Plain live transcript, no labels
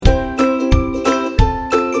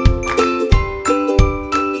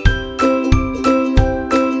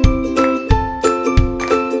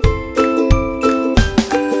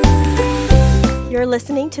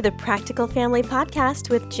to the Practical Family Podcast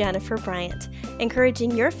with Jennifer Bryant,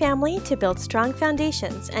 encouraging your family to build strong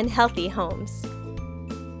foundations and healthy homes.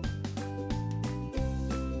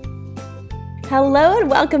 Hello and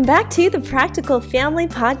welcome back to the Practical Family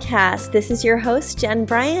Podcast. This is your host, Jen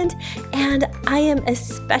Bryant, and I am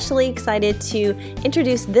especially excited to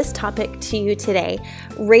introduce this topic to you today,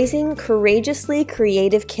 Raising Courageously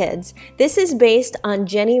Creative Kids. This is based on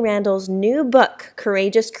Jenny Randall's new book,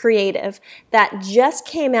 Courageous Creative, that just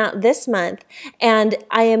came out this month, and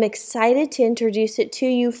I am excited to introduce it to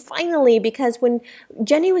you finally because when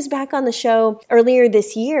Jenny was back on the show earlier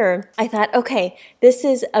this year, I thought, okay, this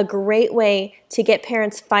is a great way to get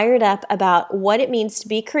parents fired up about what it means to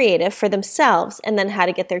be creative for themselves and then how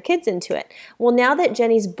to get their kids into it. Well, now that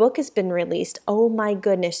Jenny's book has been released, oh my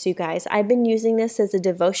goodness, you guys, I've been using this as a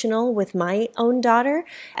devotional with my own daughter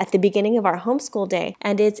at the beginning of our homeschool day,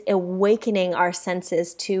 and it's awakening our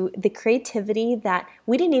senses to the creativity that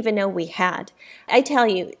we didn't even know we had. I tell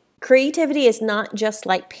you, creativity is not just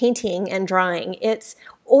like painting and drawing. It's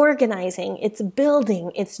organizing, it's building,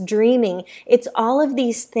 it's dreaming. It's all of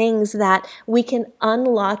these things that we can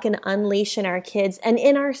unlock and unleash in our kids and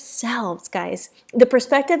in ourselves, guys. The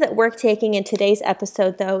perspective that we're taking in today's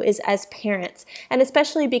episode, though, is as parents, and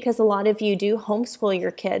especially because a lot of you do homeschool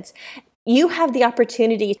your kids, you have the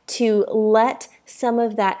opportunity to let some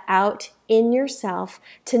of that out in yourself,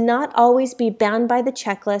 to not always be bound by the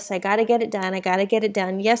checklist. I got to get it done. I got to get it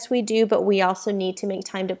done. Yes, we do, but we also need to make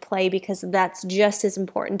time to play because that's just as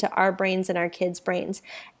important to our brains and our kids' brains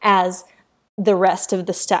as the rest of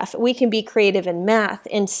the stuff. We can be creative in math,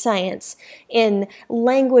 in science, in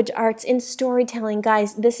language arts, in storytelling.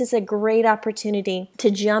 Guys, this is a great opportunity to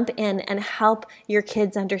jump in and help your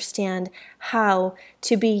kids understand how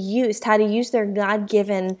to be used, how to use their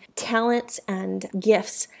God-given talents and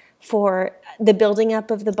gifts for the building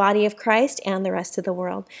up of the body of Christ and the rest of the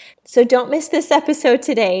world. So don't miss this episode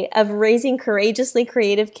today of Raising Courageously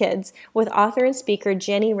Creative Kids with author and speaker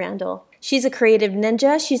Jenny Randall. She's a creative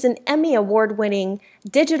ninja. She's an Emmy award-winning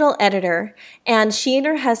digital editor, and she and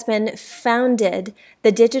her husband founded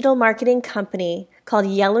the digital marketing company called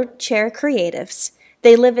Yellow Chair Creatives.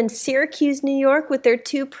 They live in Syracuse, New York with their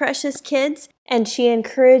two precious kids, and she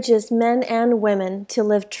encourages men and women to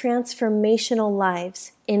live transformational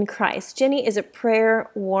lives in Christ. Jenny is a prayer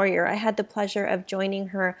warrior. I had the pleasure of joining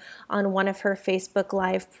her on one of her Facebook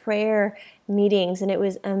Live prayer meetings, and it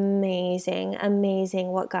was amazing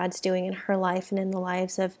what God's doing in her life and in the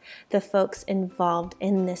lives of the folks involved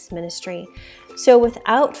in this ministry. So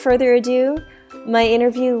without further ado, my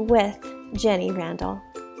interview with Jenny Randall.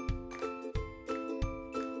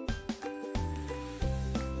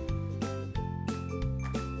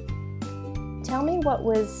 Tell me what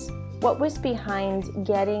was behind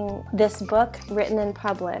getting this book written and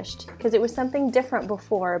published? Because it was something different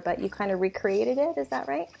before, but you kind of recreated it. Is that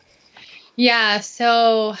right? Yeah.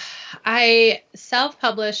 So I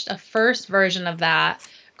self-published a first version of that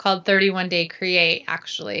called 31 Day Create,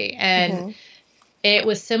 actually. And it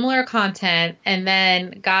was similar content. And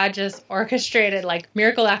then God just orchestrated like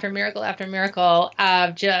miracle after miracle after miracle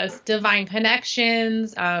of just divine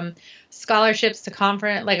connections, scholarships to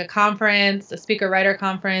conference, a speaker writer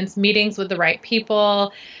conference, meetings with the right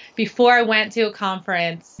people. Before I went to a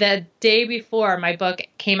conference, the day before my book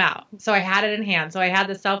came out. So I had it in hand. So I had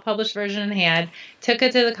the self-published version in hand, took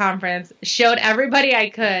it to the conference, showed everybody I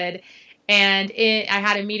could. And I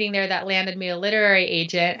had a meeting there that landed me a literary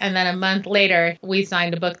agent. And then a month later, we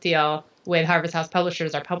signed a book deal with Harvest House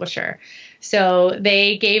Publishers, our publisher. So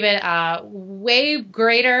they gave it a way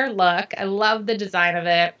greater look. I love the design of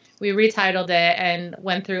it. We retitled it and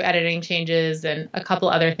went through editing changes and a couple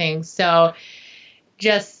other things. So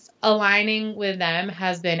just aligning with them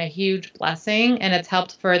has been a huge blessing, and it's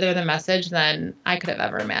helped further the message than I could have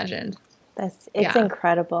ever imagined. It's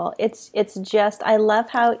incredible. It's just, I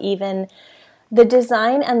love how even the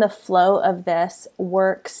design and the flow of this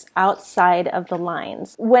works outside of the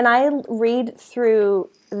lines. When I read through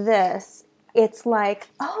this, it's like,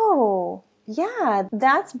 oh, yeah,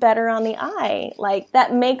 that's better on the eye. Like,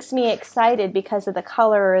 that makes me excited because of the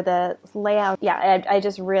color or the layout. Yeah, I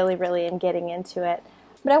just really, really am getting into it.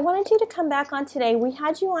 But I wanted you to come back on today. We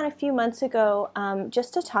had you on a few months ago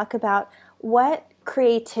just to talk about what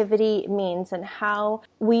creativity means and how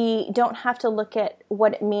we don't have to look at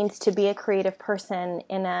what it means to be a creative person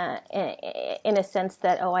in a sense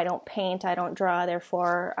that, oh, I don't paint, I don't draw,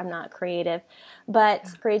 therefore I'm not creative.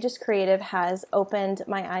 But Courageous Creative has opened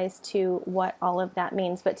my eyes to what all of that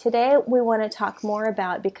means. But today we want to talk more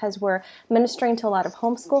about, because we're ministering to a lot of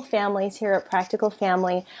homeschool families here at Practical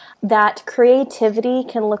Family, that creativity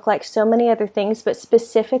can look like so many other things, but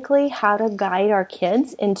specifically how to guide our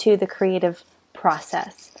kids into the creative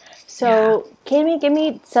process. So, Kami, give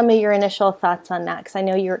me some of your initial thoughts on that, because I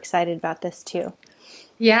know you're excited about this too.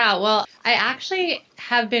 Yeah, well, I actually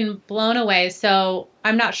have been blown away. So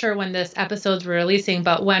I'm not sure when this episode's releasing,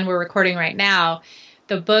 but when we're recording right now,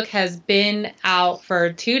 the book has been out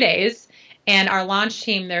for 2 days. And our launch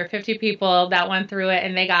team, there are 50 people that went through it,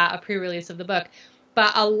 and they got a pre-release of the book.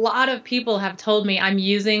 But a lot of people have told me I'm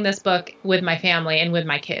using this book with my family and with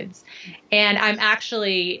my kids. And I'm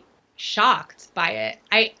actually shocked by it.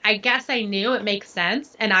 I guess I knew it makes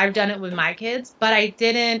sense, and I've done it with my kids, but I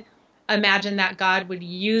didn't imagine that God would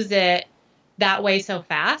use it that way so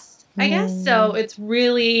fast, I guess. So it's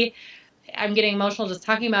really, I'm getting emotional just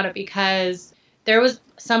talking about it, because there was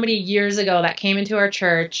somebody years ago that came into our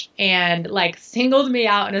church and like singled me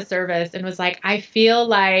out in a service and was like, I feel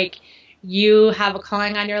like you have a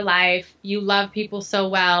calling on your life. You love people so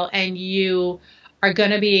well, and you are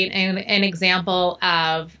going to be an example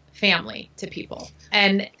of family to people.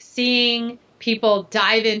 And seeing people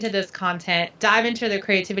dive into this content, dive into their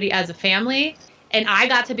creativity as a family, and I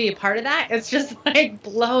got to be a part of that. It's just like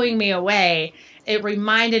blowing me away. It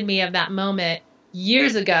reminded me of that moment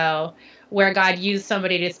years ago where God used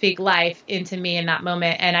somebody to speak life into me in that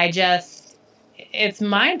moment. And it's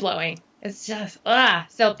mind blowing. It's just,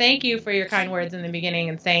 So thank you for your kind words in the beginning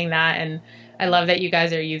and saying that. And I love that you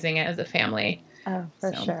guys are using it as a family. Oh,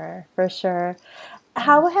 for sure.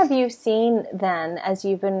 How have you seen then, as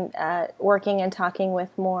you've been working and talking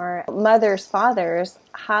with more mothers, fathers,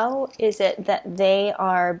 how is it that they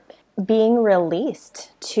are being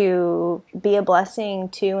released to be a blessing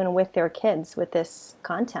to and with their kids with this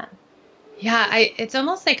content? Yeah, it's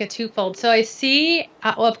almost like a twofold. So I see,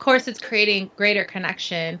 well, of course, it's creating greater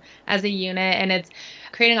connection as a unit, and it's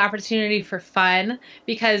creating opportunity for fun,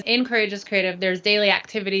 because in Courageous Creative, there's daily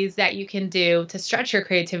activities that you can do to stretch your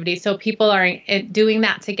creativity. So people are doing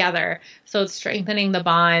that together. So it's strengthening the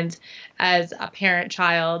bond as a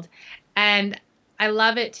parent-child. And I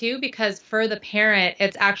love it too, because for the parent,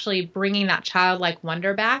 it's actually bringing that childlike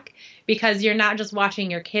wonder back, because you're not just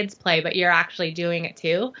watching your kids play, but you're actually doing it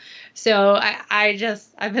too. So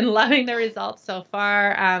I've been loving the results so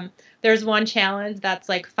far. There's one challenge that's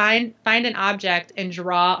like find an object and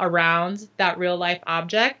draw around that real life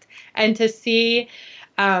object. And to see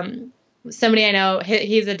somebody I know,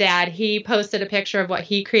 he's a dad, he posted a picture of what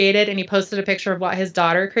he created, and he posted a picture of what his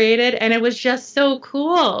daughter created. And it was just so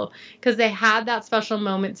cool, because they had that special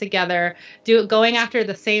moment together, going after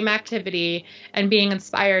the same activity and being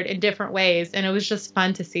inspired in different ways. And it was just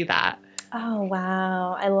fun to see that. Oh,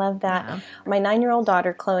 wow. I love that. Yeah. My 9-year-old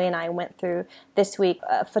daughter, Chloe, and I went through this week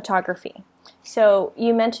photography. So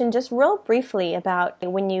you mentioned just real briefly about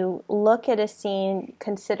when you look at a scene,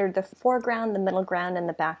 consider the foreground, the middle ground, and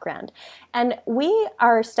the background. And we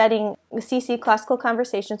are studying CC Classical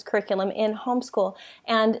Conversations curriculum in homeschool.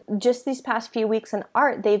 And just these past few weeks in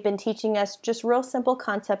art, they've been teaching us just real simple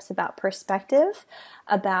concepts about perspective,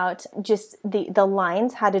 about just the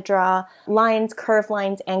lines, how to draw lines, curved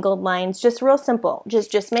lines, angled lines, just real simple.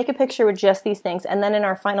 Just make a picture with just these things. And then in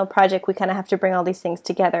our final project, we kind of have to bring all these things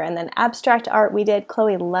together. And then abstract art we did.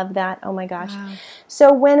 Chloe loved that. Oh my gosh. Wow.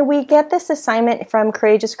 So when we get this assignment from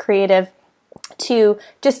Courageous Creative to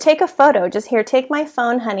just take a photo, just here, take my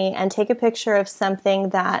phone, honey, and take a picture of something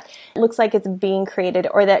that looks like it's being created,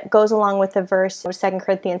 or that goes along with the verse, 2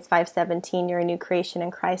 Corinthians 5:17, you're a new creation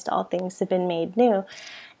in Christ, all things have been made new.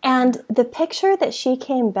 And the picture that she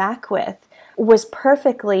came back with was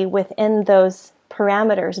perfectly within those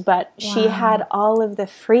parameters, but wow, she had all of the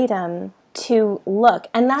freedom to look.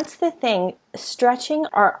 And that's the thing, stretching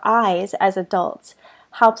our eyes as adults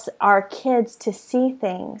helps our kids to see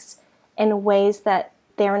things in ways that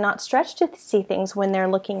they're not stretched to see things when they're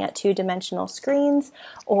looking at 2-dimensional screens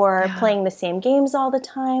or playing the same games all the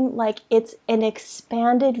time. Like, it's an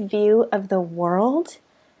expanded view of the world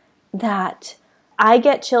that I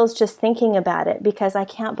get chills just thinking about it, because I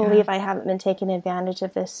can't believe I haven't been taking advantage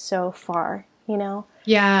of this so far, you know?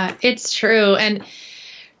 Yeah, it's true. And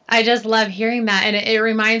I just love hearing that. And it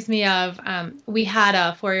reminds me of, we had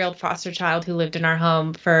a 4-year-old foster child who lived in our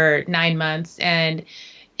home for 9 months. And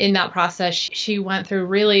in that process, she went through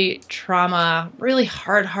really trauma, really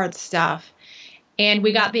hard stuff. And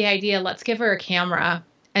we got the idea, let's give her a camera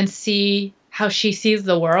and see how she sees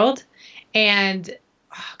the world. And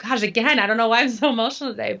oh gosh, again, I don't know why I'm so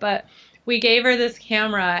emotional today, but we gave her this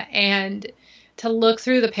camera and to look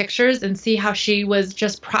through the pictures and see how she was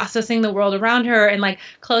just processing the world around her, and like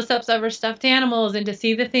close-ups of her stuffed animals, and to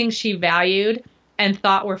see the things she valued and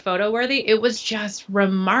thought were photo worthy. It was just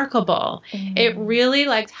remarkable. It really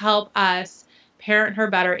helped us parent her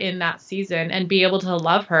better in that season and be able to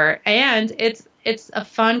love her. And it's a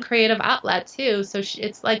fun creative outlet too. So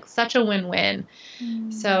it's like such a win-win.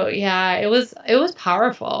 So yeah, it was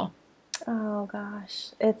powerful. Oh gosh,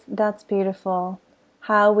 that's beautiful.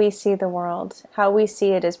 How we see the world, how we see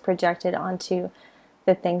it is projected onto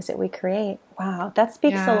the things that we create. Wow, that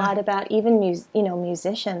speaks a lot about even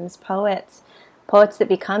musicians, poets that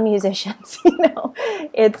become musicians.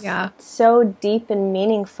 It's so deep and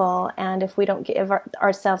meaningful, and if we don't give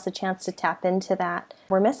ourselves a chance to tap into that,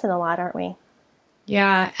 we're missing a lot, aren't we?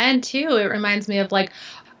 Yeah, and too, it reminds me of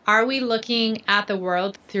are we looking at the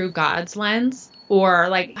world through God's lens? Or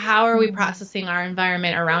how are we processing our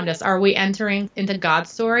environment around us? Are we entering into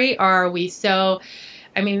God's story? Or are we this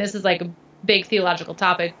is a big theological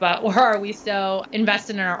topic, or are we so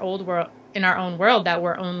invested in our own world that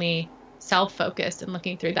we're only self-focused and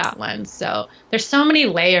looking through that lens? So there's so many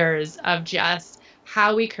layers of just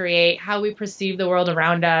how we create, how we perceive the world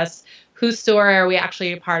around us, whose story are we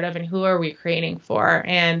actually a part of, and who are we creating for?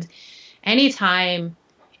 And anytime,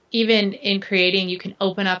 even in creating, you can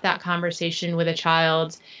open up that conversation with a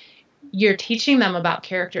child, you're teaching them about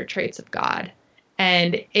character traits of God.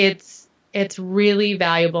 And it's really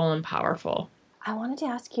valuable and powerful. I wanted to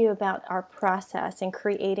ask you about our process in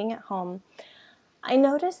creating at home. I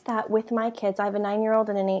noticed that with my kids, I have a 9-year-old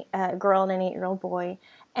and a girl and an 8-year-old boy.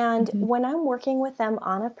 And when I'm working with them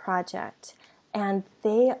on a project and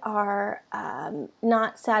they are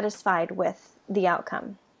not satisfied with the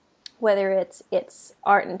outcome, whether it's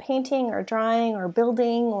art and painting or drawing or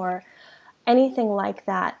building or anything like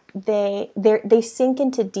that, they sink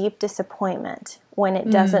into deep disappointment when it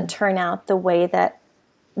doesn't turn out the way that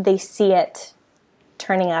they see it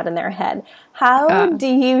turning out in their head. How do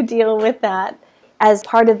you deal with that as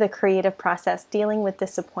part of the creative process, dealing with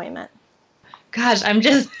disappointment? Gosh, I'm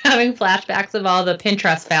just having flashbacks of all the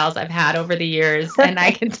Pinterest fails I've had over the years, and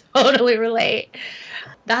I can totally relate.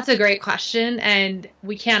 That's a great question, and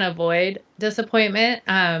we can't avoid disappointment.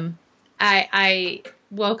 I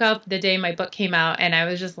woke up the day my book came out, and I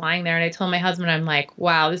was just lying there, and I told my husband, I'm like,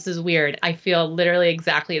 wow, this is weird. I feel literally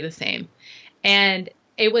exactly the same. And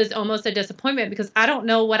it was almost a disappointment because I don't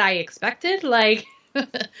know what I expected,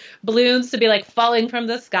 balloons to be falling from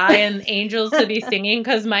the sky and angels to be singing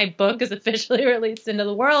because my book is officially released into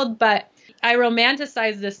the world. But I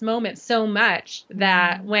romanticized this moment so much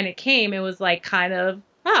that when it came, it was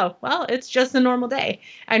oh, well, it's just a normal day.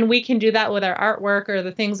 And we can do that with our artwork or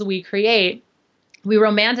the things we create. We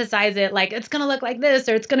romanticize it it's going to look like this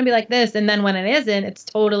or it's going to be like this. And then when it isn't, it's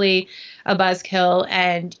totally a buzzkill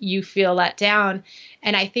and you feel let down.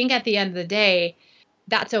 And I think at the end of the day,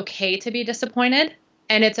 that's okay to be disappointed.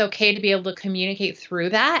 And it's okay to be able to communicate through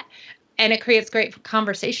that. And it creates great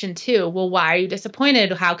conversation too. Well, why are you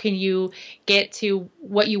disappointed? How can you get to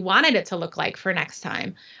what you wanted it to look like for next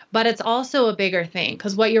time? But it's also a bigger thing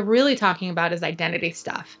because what you're really talking about is identity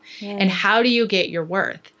stuff. And how do you get your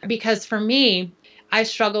worth? Because for me, I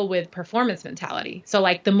struggle with performance mentality. So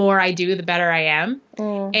the more I do, the better I am.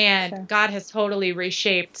 And God has totally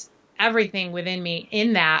reshaped everything within me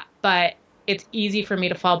in that. But it's easy for me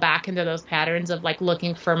to fall back into those patterns of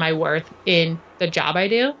looking for my worth in the job I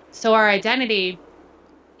do. So our identity,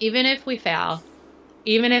 even if we fail,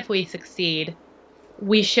 even if we succeed,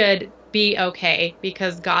 we should be okay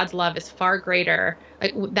because God's love is far greater.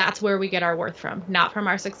 That's where we get our worth from, not from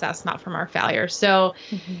our success, not from our failure. So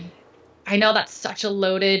I know that's such a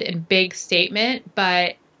loaded and big statement,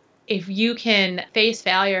 but if you can face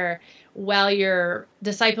failure while you're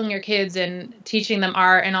discipling your kids and teaching them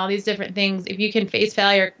art and all these different things, if you can face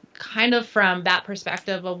failure kind of from that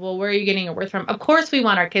perspective of, well, where are you getting your worth from? Of course, we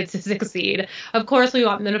want our kids to succeed. Of course, we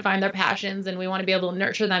want them to find their passions and we want to be able to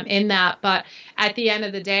nurture them in that. But at the end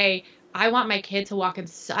of the day, I want my kid to walk in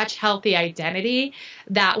such healthy identity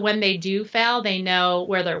that when they do fail, they know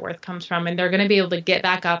where their worth comes from and they're going to be able to get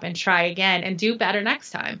back up and try again and do better next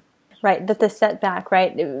time. Right, that the setback,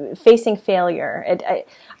 right, facing failure. I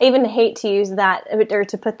even hate to use that or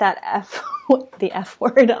to put that the F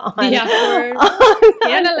word on. The F word.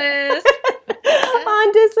 Scandalous.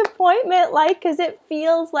 On disappointment, because it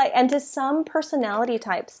feels and to some personality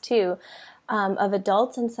types too, of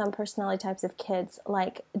adults and some personality types of kids,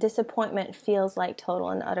 like disappointment feels like total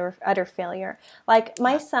and utter failure. Like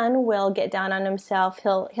my son will get down on himself.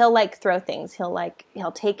 He'll like throw things.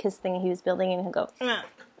 He'll take his thing he was building and he'll go,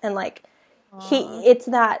 and like it's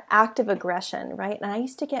that act of aggression, right? And I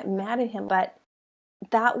used to get mad at him, but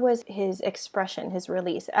that was his expression, his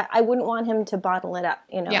release. I wouldn't want him to bottle it up,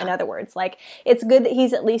 in other words. Like, it's good that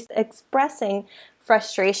he's at least expressing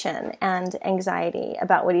frustration and anxiety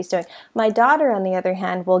about what he's doing. My daughter, on the other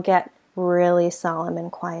hand, will get really solemn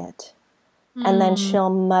and quiet. And then she'll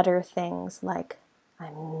mutter things like,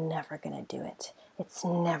 I'm never going to do it. It's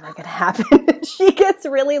never going to happen. She gets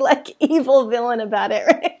really like evil villain about it,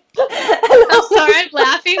 right? I'm sorry, I'm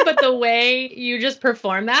laughing, but the way you just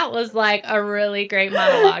performed that was like a really great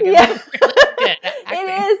monologue. It was really good acting.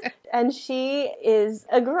 It is. And she is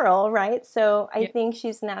a girl, right? So I think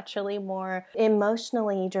she's naturally more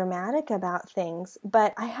emotionally dramatic about things.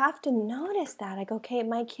 But I have to notice that. Like, okay,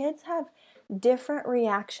 my kids have different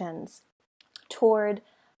reactions toward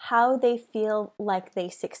how they feel like they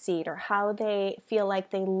succeed or how they feel like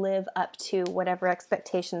they live up to whatever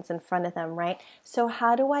expectations in front of them, right? So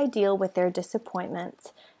how do I deal with their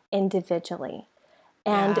disappointments individually?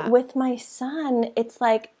 And with my son, it's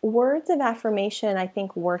like words of affirmation, I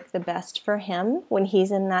think, work the best for him when he's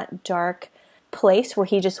in that dark place where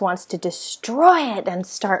he just wants to destroy it and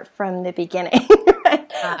start from the beginning,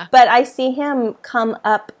 right? But I see him come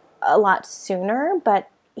up a lot sooner, but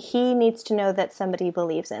he needs to know that somebody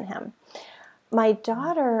believes in him. My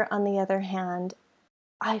daughter, on the other hand,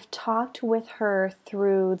 I've talked with her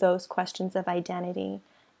through those questions of identity,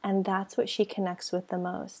 and that's what she connects with the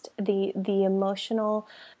most. The emotional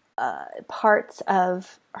parts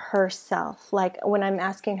of herself. Like when I'm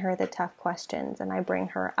asking her the tough questions and I bring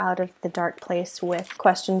her out of the dark place with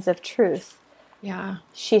questions of truth,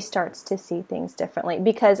 she starts to see things differently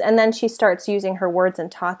and then she starts using her words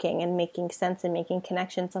and talking and making sense and making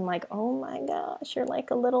connections. I'm like, oh my gosh, you're like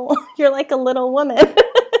a little woman.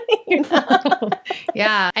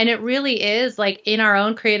 Yeah. And it really is like in our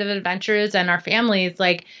own creative adventures and our families,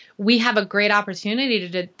 like we have a great opportunity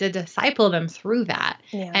to disciple them through that.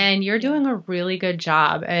 Yeah. And you're doing a really good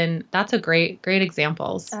job. And that's a great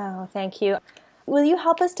examples. Oh, thank you. Will you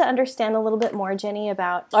help us to understand a little bit more, Jenny,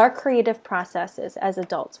 about our creative processes as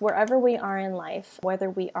adults, wherever we are in life, whether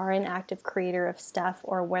we are an active creator of stuff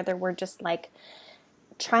or whether we're just like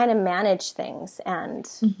trying to manage things and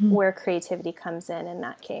where creativity comes in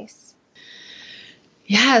that case?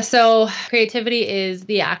 Yeah, so creativity is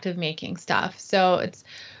the act of making stuff. So it's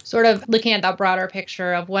sort of looking at that broader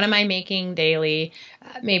picture of what am I making daily?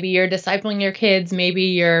 Maybe you're discipling your kids, maybe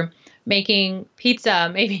you're making pizza,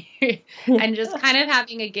 maybe, and just kind of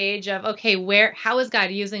having a gauge of, okay, how is God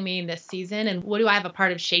using me in this season? And what do I have a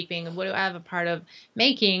part of shaping? And what do I have a part of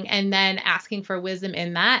making? And then asking for wisdom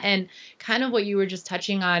in that. And kind of what you were just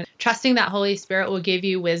touching on, trusting that Holy Spirit will give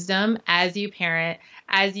you wisdom as you parent,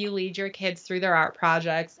 as you lead your kids through their art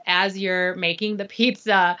projects, as you're making the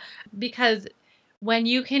pizza, because when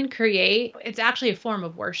you can create, it's actually a form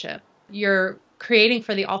of worship. You're creating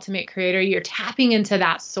for the ultimate creator. You're tapping into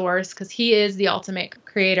that source because he is the ultimate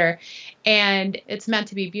creator, and it's meant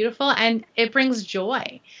to be beautiful and it brings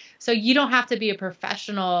joy. So you don't have to be a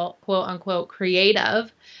professional, quote unquote,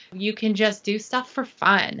 creative. You can just do stuff for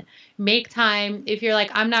fun. Make time. If you're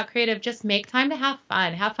like, I'm not creative, just make time to have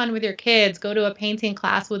fun. Have fun with your kids. Go to a painting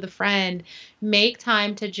class with a friend. Make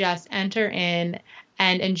time to just enter in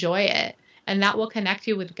and enjoy it. And that will connect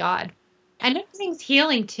you with God. And it brings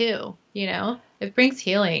healing too, It brings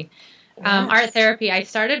healing. Yes. Art therapy, I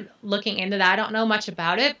started looking into that. I don't know much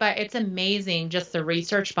about it, but it's amazing just the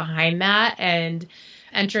research behind that and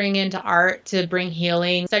entering into art to bring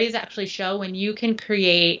healing. Studies actually show when you can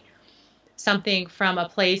create something from a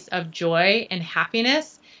place of joy and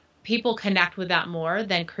happiness, people connect with that more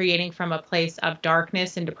than creating from a place of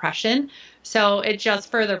darkness and depression. So it just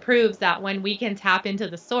further proves that when we can tap into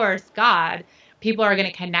the source, God, people are going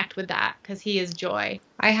to connect with that because he is joy.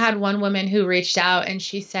 I had one woman who reached out and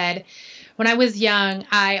she said, when I was young,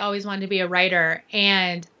 I always wanted to be a writer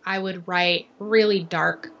and I would write really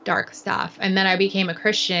dark stuff. And then I became a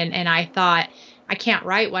Christian and I thought, I can't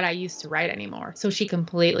write what I used to write anymore. So she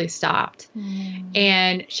completely stopped.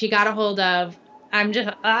 And she got a hold of,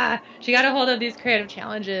 she got a hold of these creative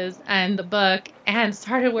challenges and the book and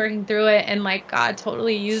started working through it. And like God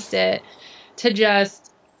totally used it to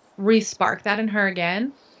just re-spark that in her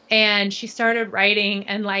again. And she started writing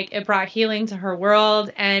and like it brought healing to her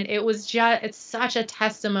world. And it's such a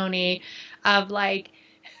testimony of like,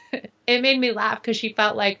 it made me laugh because she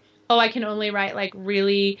felt like, oh, I can only write like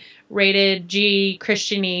really rated G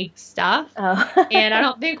Christian-y stuff. Oh. And I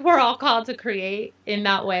don't think we're all called to create in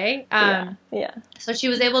that way. Yeah. So she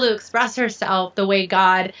was able to express herself the way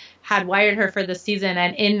God had wired her for the season.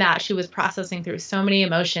 And in that, she was processing through so many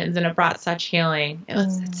emotions, and it brought such healing.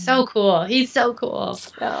 It's so cool. He's so cool.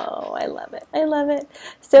 Oh, I love it. I love it.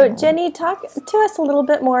 So Jenny, talk to us a little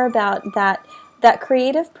bit more about that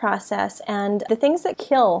creative process and the things that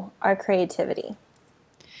kill our creativity.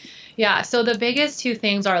 Yeah, so the biggest two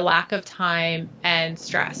things are lack of time and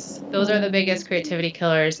stress. Those are the biggest creativity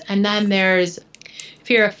killers. And then there's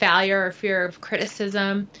fear of failure or fear of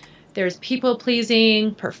criticism. There's people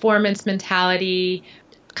pleasing, performance mentality,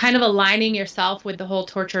 kind of aligning yourself with the whole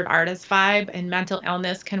tortured artist vibe, and mental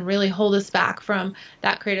illness can really hold us back from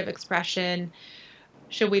that creative expression.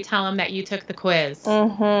 Should we tell them that you took the quiz?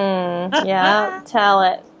 Yeah, tell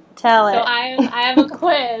it. So I have a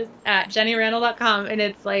quiz at jennyrandall.com, and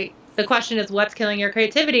it's like, the question is, what's killing your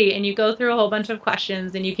creativity? And you go through a whole bunch of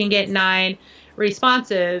questions, and you can get 9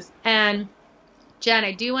 responses. And Jen,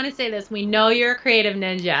 I do want to say this. We know you're a creative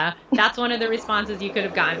ninja. That's one of the responses you could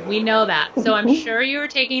have gotten. We know that. So I'm sure you were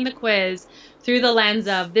taking the quiz through the lens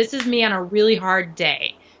of, this is me on a really hard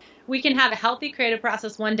day. We can have a healthy creative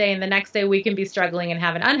process one day, and the next day we can be struggling and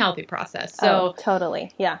have an unhealthy process. So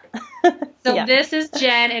totally. Yeah. This is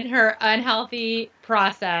Jen and her unhealthy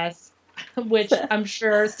process, which I'm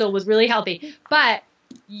sure still was really healthy. But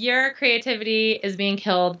your creativity is being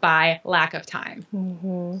killed by lack of time.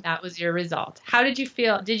 That was your result. How did you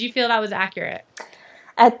feel? Did you feel that was accurate?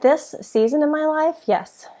 At this season in my life,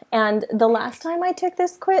 yes. And the last time I took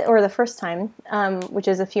this quiz, or the first time, which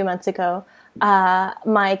is a few months ago,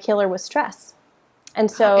 my killer was stress.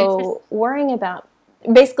 And so worrying about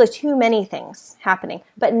basically too many things happening.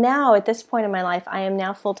 But now at this point in my life, I am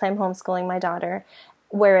now full-time homeschooling my daughter,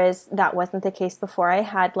 whereas that wasn't the case before. I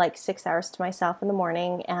had like 6 hours to myself in the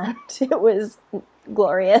morning, and it was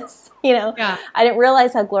glorious. I didn't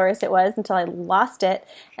realize how glorious it was until I lost it.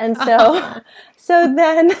 And so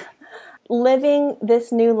then living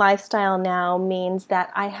this new lifestyle now means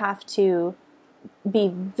that I have to be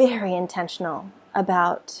very intentional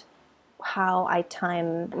about how I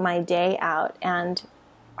time my day out and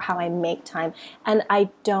how I make time. And I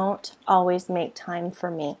don't always make time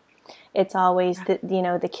for me. It's always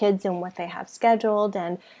the kids and what they have scheduled,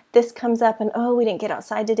 and this comes up, and we didn't get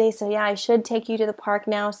outside today, so I should take you to the park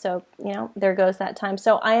now. So there goes that time.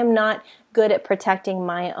 So I am not good at protecting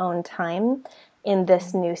my own time in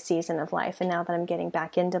this new season of life. And now that I'm getting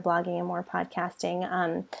back into blogging and more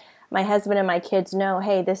podcasting, my husband and my kids know,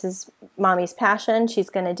 hey, this is mommy's passion. She's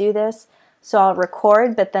going to do this. So I'll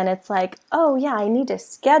record, but then it's like, I need to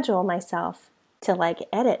schedule myself to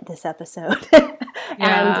edit this episode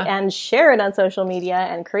and share it on social media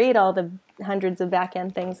and create all the hundreds of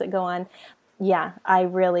back-end things that go on. Yeah, I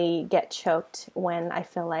really get choked when I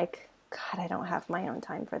feel like, God, I don't have my own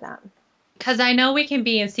time for that. Because I know we can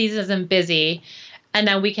be in seasons and busy, and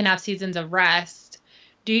then we can have seasons of rest.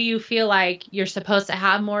 Do you feel like you're supposed to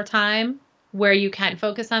have more time where you can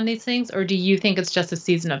focus on these things, or do you think it's just a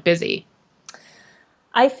season of busy?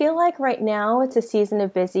 I feel like right now it's a season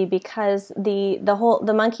of busy because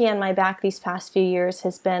the monkey on my back these past few years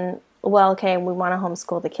has been, we want to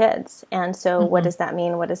homeschool the kids. And so what does that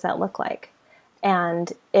mean? What does that look like?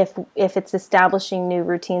 And if it's establishing new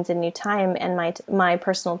routines and new time, and my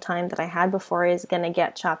personal time that I had before is going to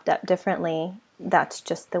get chopped up differently, that's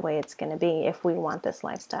just the way it's going to be if we want this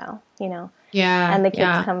lifestyle, Yeah. And the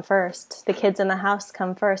kids come first. The kids in the house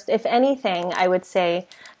come first. If anything, I would say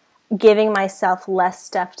giving myself less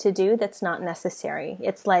stuff to do that's not necessary.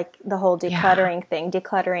 It's like the whole decluttering thing,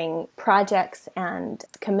 decluttering projects and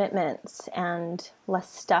commitments and less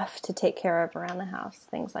stuff to take care of around the house.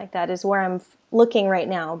 Things like that is where I'm looking right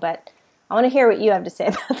now, but I want to hear what you have to say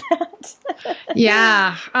about that.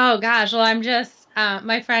 Yeah. Oh gosh. Well, I'm just,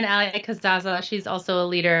 my friend Ali Kazaza, she's also a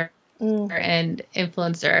leader and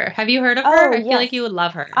influencer. Have you heard of her? I feel like you would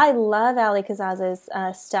love her. I love Ali Kazaza's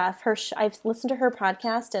stuff. I've listened to her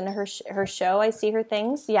podcast and her show. I see her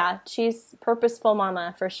things. Yeah, she's purposeful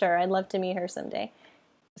mama for sure. I'd love to meet her someday.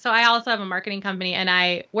 So I also have a marketing company, and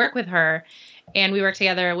I work with her, and we work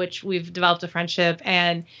together, which we've developed a friendship.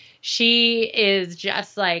 And she is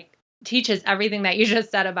just teaches everything that you just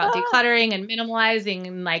said about decluttering and minimalizing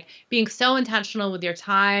and being so intentional with your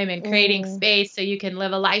time and creating space so you can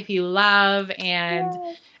live a life you love.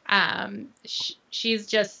 And she's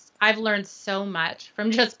just, I've learned so much from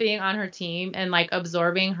just being on her team and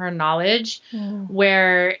absorbing her knowledge,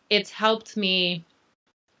 where it's helped me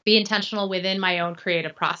be intentional within my own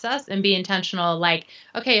creative process and be intentional.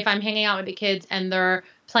 Okay, if I'm hanging out with the kids and they're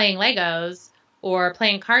playing Legos, or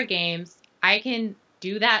playing card games, I can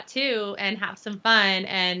do that too and have some fun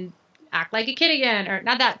and act like a kid again. Or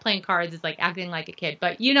not that playing cards is like acting like a kid,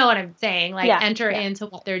 but you know what I'm saying? Like enter into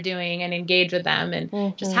what they're doing and engage with them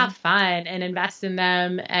and just have fun and invest in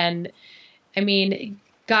them. And I mean,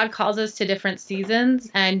 God calls us to different seasons,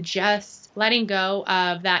 and just letting go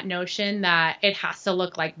of that notion that it has to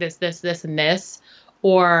look like this, and this,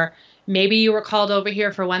 or maybe you were called over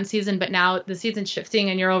here for one season, but now the season's shifting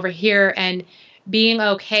and you're over here, and being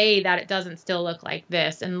okay that it doesn't still look like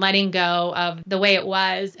this, and letting go of the way it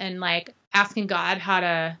was, and like asking God how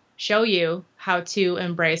to show you how to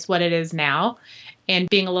embrace what it is now, and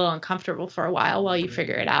being a little uncomfortable for a while you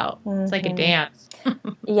figure it out. It's like a dance.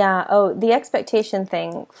 Yeah. Oh, the expectation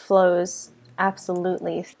thing flows.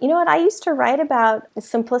 Absolutely. You know what? I used to write about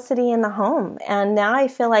simplicity in the home, and now I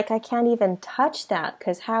feel like I can't even touch that,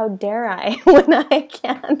 because how dare I when I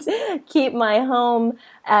can't keep my home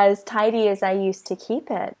as tidy as I used to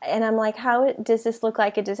keep it. And I'm like, how does this look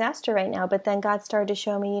like a disaster right now? But then God started to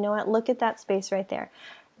show me, you know what? Look at that space right there.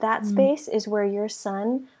 That space is where your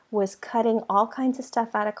son was cutting all kinds of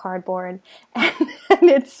stuff out of cardboard, and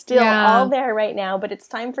it's still all there right now, but it's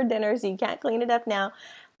time for dinner, so you can't clean it up now.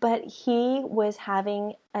 But he was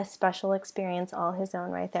having a special experience all his own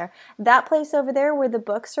right there. That place over there where the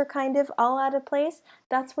books are kind of all out of place,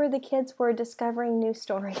 that's where the kids were discovering new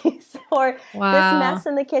stories. Or this mess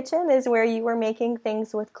in the kitchen is where you were making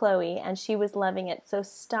things with Chloe, and she was loving it. So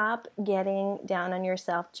stop getting down on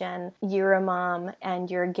yourself, Jen. You're a mom, and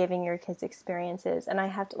you're giving your kids experiences. And I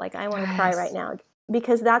have to, I want to cry right now,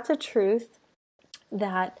 because that's a truth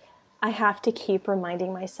that I have to keep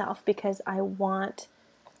reminding myself, because I want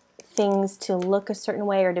things to look a certain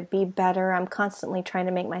way or to be better. I'm constantly trying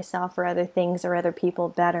to make myself or other things or other people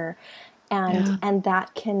better. And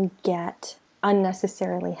that can get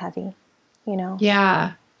unnecessarily heavy, you know?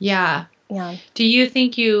 Yeah. Do you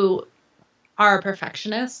think you are a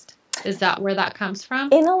perfectionist? Is that where that comes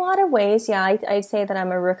from? In a lot of ways, yeah. I'd say that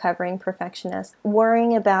I'm a recovering perfectionist.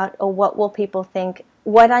 Worrying about, what will people think,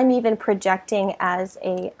 what I'm even projecting as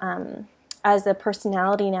a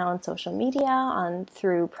personality now on social media,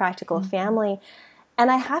 through Practical Family. And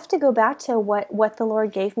I have to go back to what the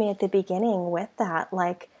Lord gave me at the beginning with that.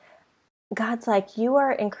 Like, God's like, you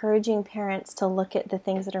are encouraging parents to look at the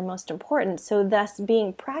things that are most important. So thus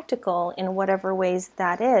being practical in whatever ways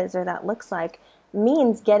that is, or that looks like,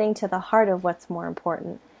 means getting to the heart of what's more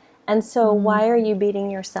important. And so why are you beating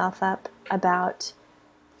yourself up about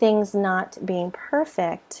things not being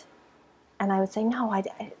perfect? And I would say, no,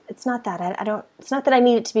 it's not that. It's not that I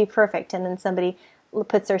need it to be perfect. And then somebody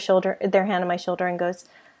puts their hand on my shoulder and goes,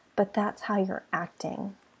 but that's how you're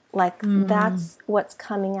acting. That's what's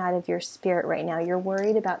coming out of your spirit right now. You're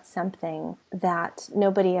worried about something that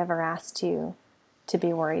nobody ever asked you to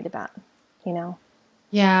be worried about, you know?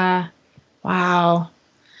 Yeah. Wow.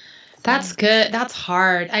 That's good. That's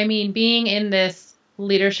hard. I mean, being in this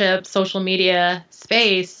leadership, social media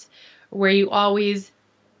space where you always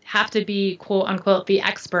have to be, quote unquote, the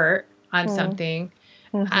expert on something,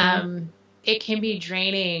 it can be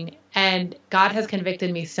draining. And God has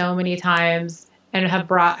convicted me so many times, and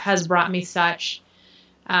has brought me such,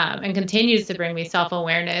 and continues to bring me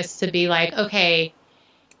self-awareness to be like, okay,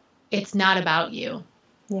 it's not about you.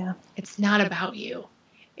 Yeah. It's not about you.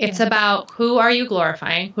 It's about, who are you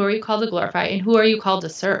glorifying? Who are you called to glorify? And who are you called to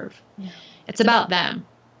serve? Yeah. It's about them.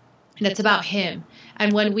 And it's about him.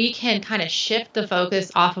 And when we can kind of shift the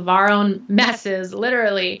focus off of our own messes,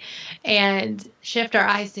 literally, and shift our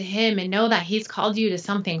eyes to him and know that he's called you to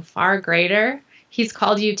something far greater. He's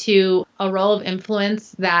called you to a role of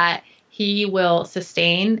influence that he will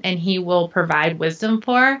sustain and he will provide wisdom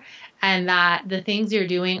for, and that the things you're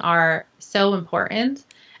doing are so important,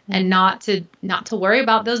 and not to worry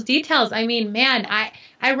about those details. I mean, man,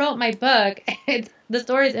 I wrote my book. The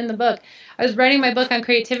story's in the book. I was writing my book on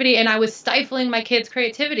creativity, and I was stifling my kids'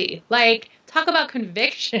 creativity. Like, talk about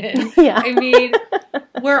conviction. Yeah. I mean,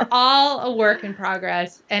 we're all a work in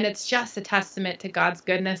progress, and it's just a testament to God's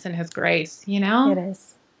goodness and his grace, you know? It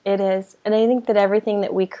is. It is. And I think that everything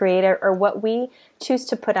that we create, or what we choose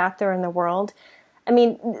to put out there in the world, I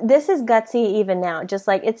mean, this is gutsy even now. Just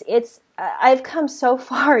like I've come so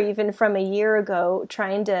far even from a year ago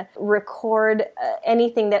trying to record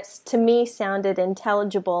anything that's to me sounded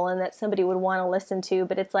intelligible and that somebody would want to listen to.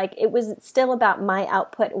 But it's like, it was still about my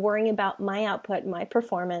output, worrying about my output, my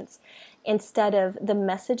performance, instead of the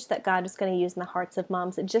message that God is going to use in the hearts of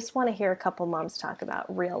moms that just want to hear a couple moms talk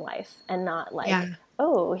about real life, and not like,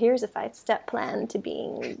 oh, here's a 5-step plan to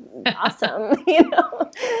being awesome. You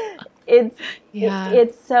know, it's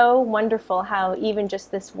it's so wonderful how even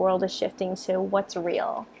just this world is shifting to what's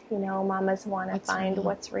real. You know, mamas want to find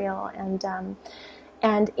what's real,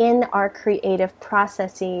 and in our creative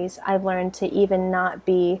processes, I've learned to even not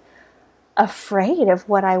be afraid of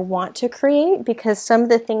what I want to create, because some of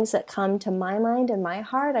the things that come to my mind and my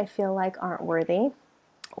heart, I feel like aren't worthy,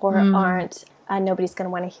 or aren't, nobody's going to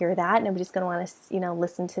want to hear that. Nobody's going to want to,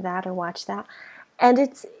 listen to that or watch that. And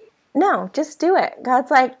no, just do it. God's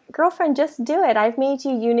like, girlfriend, just do it. I've made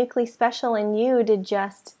you uniquely special in you to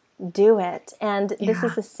just do it. And this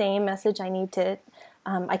is the same message I need to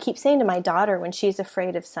I keep saying to my daughter when she's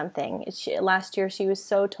afraid of something. Last year she was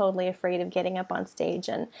so totally afraid of getting up on stage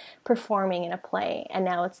and performing in a play, and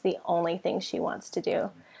now it's the only thing she wants to do.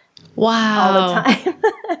 Wow. All the time.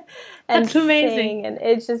 And that's amazing. Sing, and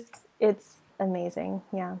it's amazing.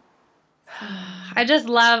 Yeah.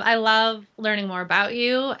 I love learning more about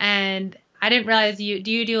you, and I didn't realize do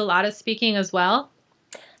you do a lot of speaking as well?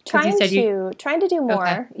 Trying to do more.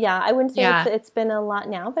 Okay. Yeah, I wouldn't say it's been a lot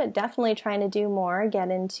now, but definitely trying to do more, get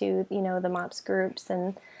into, the MOPS groups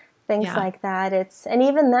and things like that. And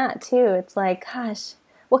even that too, it's like, gosh,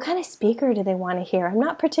 what kind of speaker do they want to hear? I'm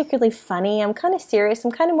not particularly funny. I'm kind of serious.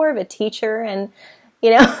 I'm kind of more of a teacher, and,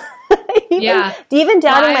 even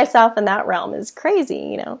doubting myself in that realm is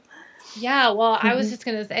crazy, Yeah, well, I was just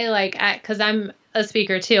going to say, like, because I'm a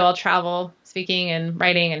speaker too. I'll travel speaking and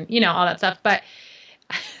writing and, all that stuff, but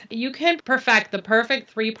you can perfect the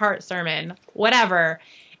perfect 3-part sermon, whatever.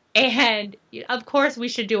 And of course we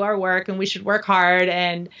should do our work and we should work hard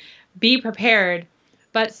and be prepared.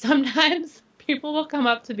 But sometimes people will come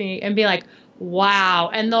up to me and be like, wow.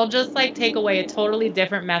 And they'll just like take away a totally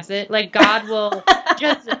different message. Like God will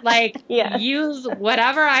just like use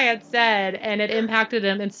whatever I had said, and it impacted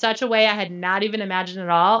them in such a way I had not even imagined at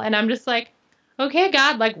all. And I'm just like, okay,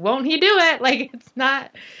 God, like, won't he do it? Like, it's not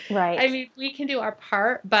right. I mean, we can do our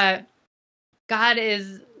part, but God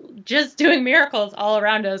is just doing miracles all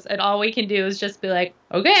around us. And all we can do is just be like,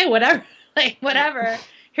 okay, whatever, like, whatever.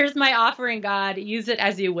 Here's my offering, God. Use it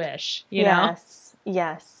as you wish, you know?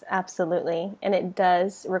 Yes, absolutely. And it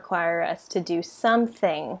does require us to do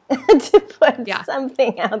something, to put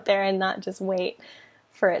something out there and not just wait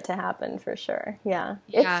for it to happen, for sure. Yeah.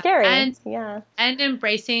 It's scary. And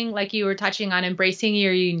embracing, like you were touching on, embracing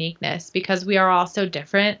your uniqueness, because we are all so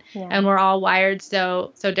different and we're all wired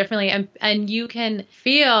so differently. And you can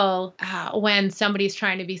feel when somebody's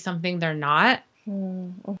trying to be something they're not.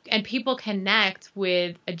 And people connect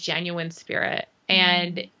with a genuine spirit.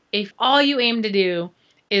 And if all you aim to do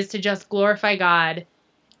is to just glorify God,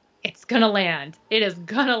 it's going to land. It is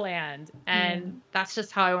going to land. And that's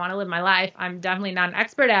just how I want to live my life. I'm definitely not an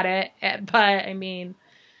expert at it, but I mean,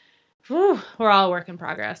 we're all a work in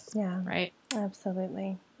progress. Yeah. Right?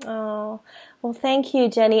 Absolutely. Oh, well, thank you,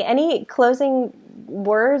 Jenny. Any closing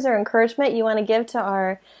words or encouragement you want to give to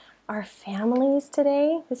our families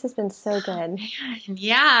today? This has been so good.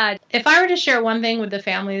 Yeah. If I were to share one thing with the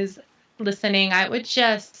families listening, I would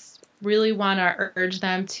just really want to urge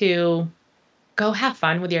them to go have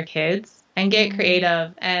fun with your kids and get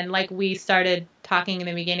creative. And like we started talking in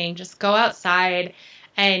the beginning, just go outside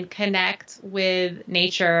and connect with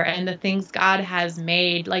nature and the things God has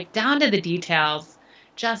made, like down to the details.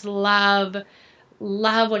 Just love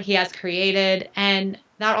what he has created. And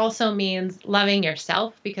that also means loving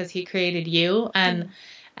yourself, because he created you, and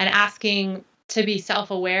asking to be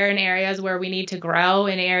self-aware in areas where we need to grow,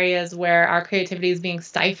 in areas where our creativity is being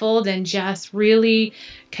stifled, and just really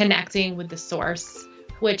connecting with the source,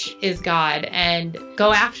 which is God, and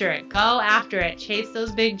go after it. Chase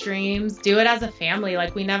those big dreams. Do it as a family.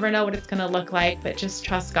 Like, we never know what it's going to look like, but just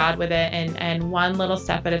trust God with it, and one little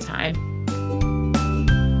step at a time.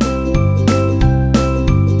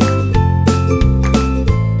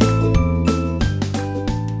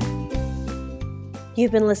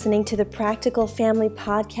 You've been listening to the Practical Family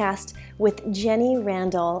Podcast with Jenny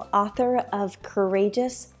Randall, author of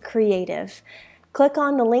Courageous Creative. Click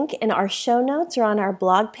on the link in our show notes or on our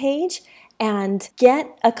blog page and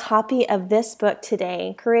get a copy of this book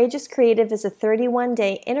today. Courageous Creative is a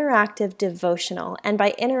 31-day interactive devotional, and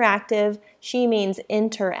by interactive, she means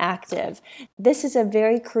interactive. This is a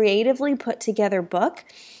very creatively put together book.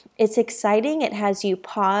 It's exciting. It has you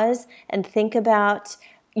pause and think about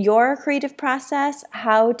your creative process,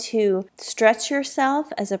 how to stretch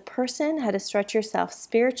yourself as a person, how to stretch yourself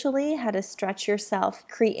spiritually, how to stretch yourself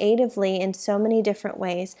creatively in so many different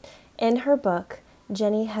ways. In her book,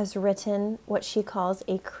 Jenny has written what she calls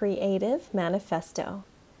a creative manifesto.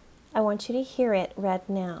 I want you to hear it read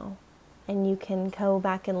now, and you can go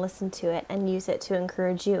back and listen to it and use it to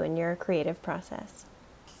encourage you in your creative process.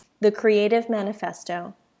 The Creative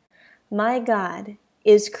Manifesto. My God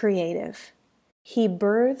is creative. He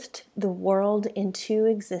birthed the world into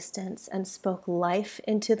existence and spoke life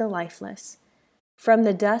into the lifeless. From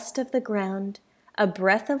the dust of the ground, a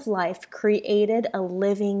breath of life created a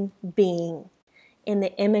living being. In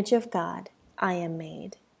the image of God, I am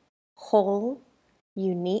made. Whole,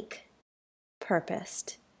 unique,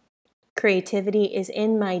 purposed. Creativity is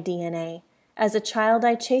in my DNA. As a child,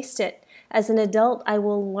 I chased it. As an adult, I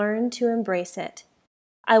will learn to embrace it.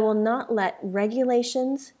 I will not let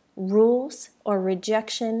regulations, rules, or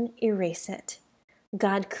rejection erase it.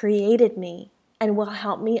 God created me and will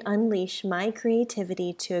help me unleash my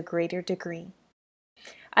creativity to a greater degree.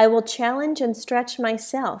 I will challenge and stretch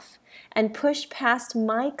myself and push past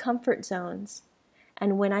my comfort zones.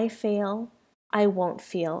 And when I fail, I won't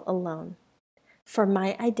feel alone. For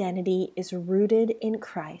my identity is rooted in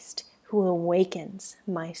Christ, who awakens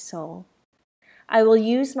my soul. I will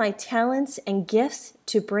use my talents and gifts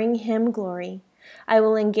to bring Him glory. I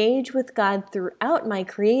will engage with God throughout my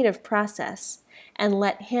creative process and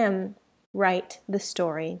let Him write the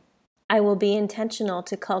story. I will be intentional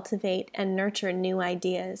to cultivate and nurture new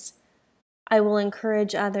ideas. I will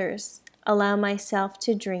encourage others, allow myself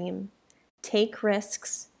to dream, take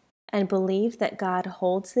risks, and believe that God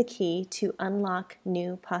holds the key to unlock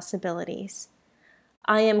new possibilities.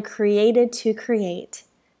 I am created to create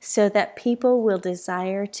so that people will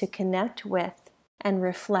desire to connect with and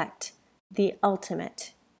reflect the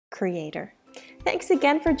ultimate creator. Thanks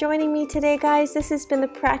again for joining me today, guys. This has been the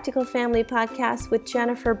Practical Family Podcast with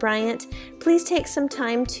Jennifer Bryant. Please take some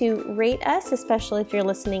time to rate us, especially if you're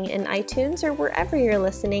listening in iTunes or wherever you're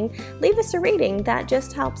listening. Leave us a rating. That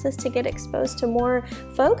just helps us to get exposed to more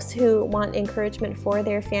folks who want encouragement for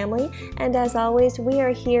their family. And as always, we are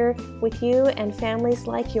here with you and families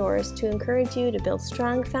like yours to encourage you to build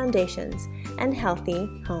strong foundations and healthy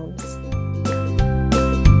homes.